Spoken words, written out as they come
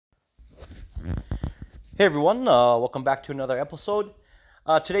Hey everyone, welcome back to another episode.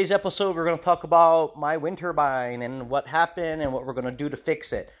 Today's episode, we're going to talk about my wind turbine and what happened and what we're going to do to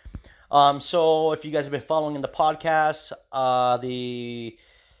fix it. So, if you guys have been following in the podcast, the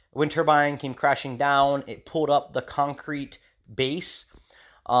wind turbine came crashing down. It pulled up the concrete base,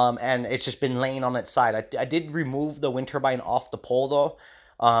 and it's just been laying on its side. I did remove the wind turbine off the pole though,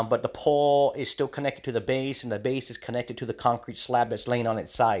 but the pole is still connected to the base, and the base is connected to the concrete slab that's laying on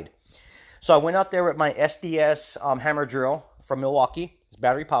its side. So I went out there with my SDS hammer drill from Milwaukee. It's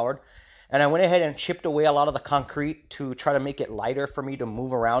battery powered. And I went ahead and chipped away a lot of the concrete to try to make it lighter for me to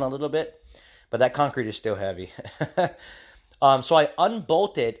move around a little bit. But that concrete is still heavy. So I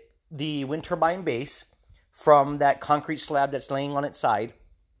unbolted the wind turbine base from that concrete slab that's laying on its side.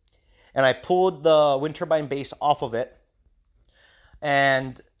 And I pulled the wind turbine base off of it.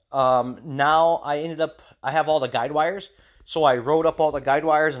 And now I have all the guide wires. So I rolled up all the guide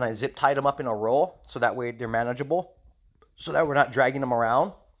wires and I zip tied them up in a roll so that way they're manageable, so that we're not dragging them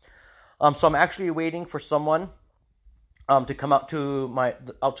around. So I'm actually waiting for someone to come out to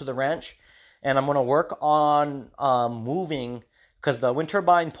the ranch, and I'm going to work on moving, because the wind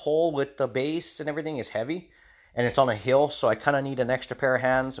turbine pole with the base and everything is heavy and it's on a hill, so I kind of need an extra pair of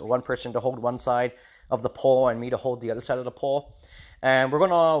hands, one person to hold one side of the pole and me to hold the other side of the pole. And we're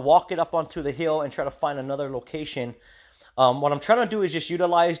going to walk it up onto the hill and try to find another location. What I'm trying to do is just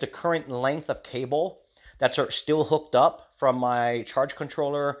utilize the current length of cable that's still hooked up from my charge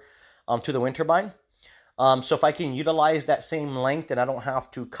controller to the wind turbine. So if I can utilize that same length and I don't have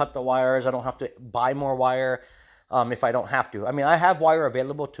to cut the wires, I don't have to buy more wire if I don't have to. I mean, I have wire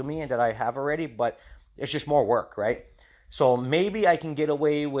available to me that I have already, but it's just more work, right? So maybe I can get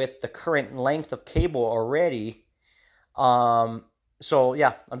away with the current length of cable already. So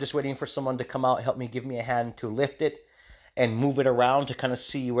yeah, I'm just waiting for someone to come out, help me, give me a hand to lift it and move it around to kind of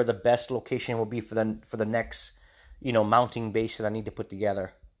see where the best location will be for the next, mounting base that I need to put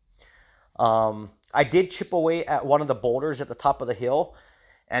together. I did chip away at one of the boulders at the top of the hill,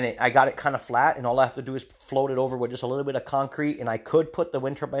 and I got it kind of flat, and all I have to do is float it over with just a little bit of concrete, and I could put the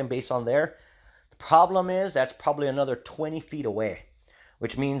wind turbine base on there. The problem is that's probably another 20 feet away,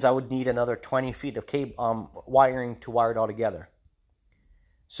 which means I would need another 20 feet of cable wiring to wire it all together.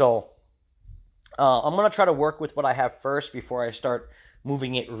 So I'm going to try to work with what I have first before I start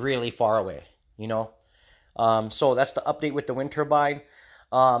moving it really far away, So that's the update with the wind turbine.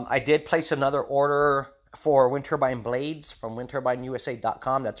 I did place another order for wind turbine blades from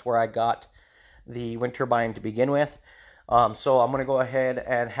windturbineUSA.com. That's where I got the wind turbine to begin with. So I'm going to go ahead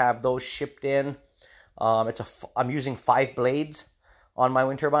and have those shipped in. I'm using 5 blades on my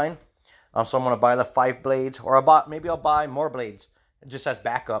wind turbine. So I'm going to buy the 5 blades, or maybe I'll buy more blades just as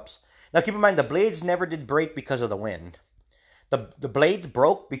backups. Now keep in mind, the blades never did break because of the wind. The blades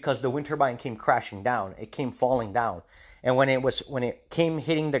broke because the wind turbine came crashing down. It came falling down. And when it came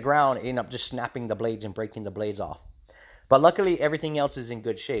hitting the ground, it ended up just snapping the blades and breaking the blades off. But luckily, everything else is in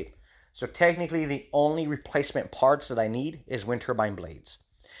good shape. So technically, the only replacement parts that I need is wind turbine blades.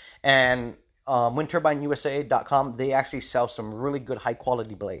 And windturbineUSA.com, they actually sell some really good high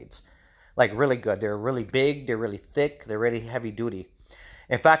quality blades. Like really good. They're really big, they're really thick, they're really heavy duty.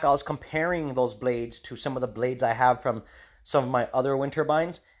 In fact, I was comparing those blades to some of the blades I have from some of my other wind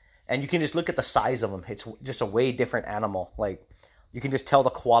turbines, and you can just look at the size of them. It's just a way different animal. Like, you can just tell the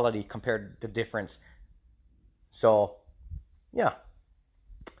quality compared to difference. So, yeah.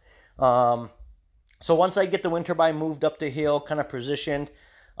 So once I get the wind turbine moved up the hill, kind of positioned,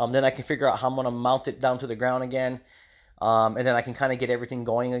 then I can figure out how I'm going to mount it down to the ground again. And then I can kind of get everything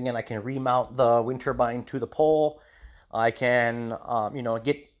going again. I can remount the wind turbine to the pole. I can,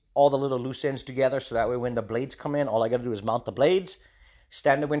 get all the little loose ends together so that way when the blades come in, all I got to do is mount the blades,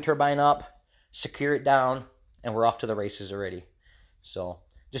 stand the wind turbine up, secure it down, and we're off to the races already. So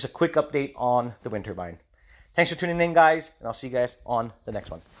just a quick update on the wind turbine. Thanks for tuning in, guys, and I'll see you guys on the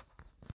next one.